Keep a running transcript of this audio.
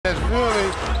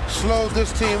slowed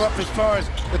this team up as far as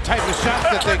the type of shots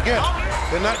that they get.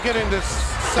 They're not getting the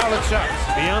solid shots.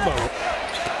 Biyombo,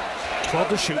 12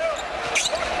 to shoot.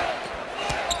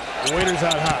 Waiters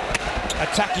out high.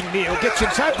 Attacking Neal, gets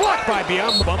inside, blocked by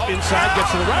Biyombo. Bump inside,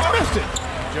 gets to the rack, missed it.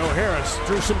 Joe Harris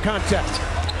drew some contact.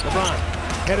 LeBron,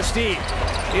 head of steam.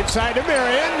 Inside to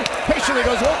Marion, patiently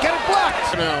goes, won't get it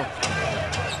blocked. Now,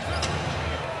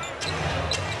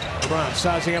 LeBron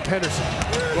sizing up Henderson,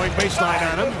 going baseline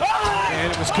on him,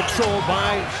 and it was controlled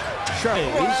by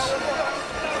Charles.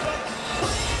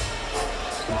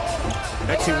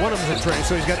 Actually, one of them is a tray,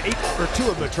 so he's got 8, or 2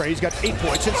 of them a tray. He's got 8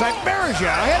 points inside.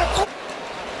 Marija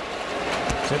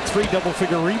he's had 3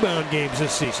 double-figure rebound games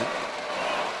this season.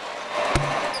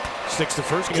 Sticks the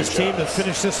first his team to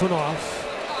finish this one off.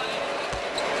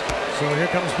 So here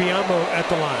comes Biyombo at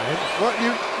the line. well,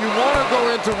 you want to go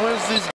into Wednesday's